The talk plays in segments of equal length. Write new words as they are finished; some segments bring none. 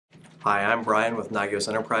Hi, I'm Bryan with Nagios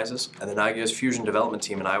Enterprises, and the Nagios Fusion development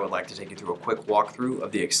team and I would like to take you through a quick walkthrough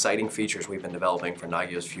of the exciting features we've been developing for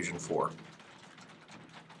Nagios Fusion 4.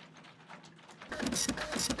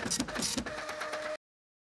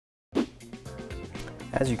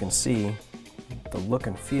 As you can see, the look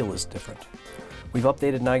and feel is different. We've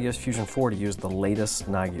updated Nagios Fusion 4 to use the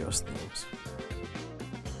latest Nagios themes.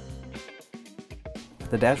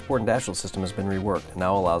 The dashboard and dashlet system has been reworked and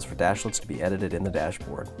now allows for dashlets to be edited in the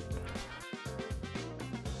dashboard.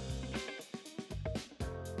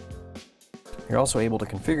 You're also able to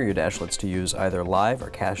configure your dashlets to use either live or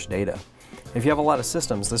cached data. If you have a lot of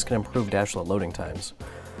systems, this can improve dashlet loading times.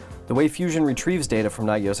 The way Fusion retrieves data from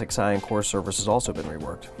Nagios XI and core servers has also been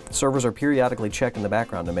reworked. Servers are periodically checked in the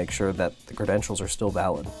background to make sure that the credentials are still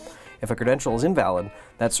valid. If a credential is invalid,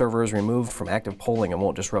 that server is removed from active polling and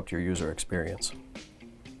won't disrupt your user experience.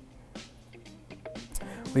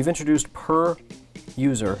 We've introduced per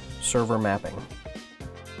user server mapping.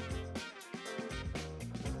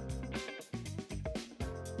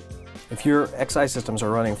 If your XI systems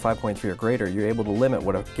are running 5.3 or greater, you're able to limit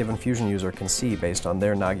what a given Fusion user can see based on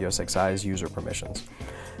their Nagios XI's user permissions.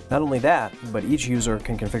 Not only that, but each user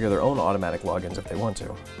can configure their own automatic logins if they want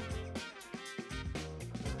to.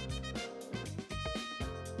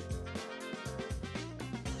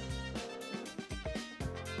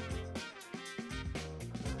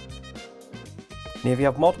 And if you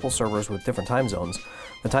have multiple servers with different time zones,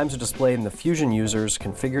 the times are displayed in the Fusion user's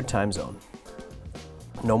configured time zone.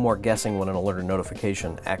 No more guessing when an alert or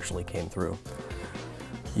notification actually came through.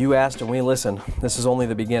 You asked and we listened. This is only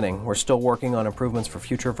the beginning. We're still working on improvements for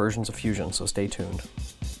future versions of Fusion, so stay tuned.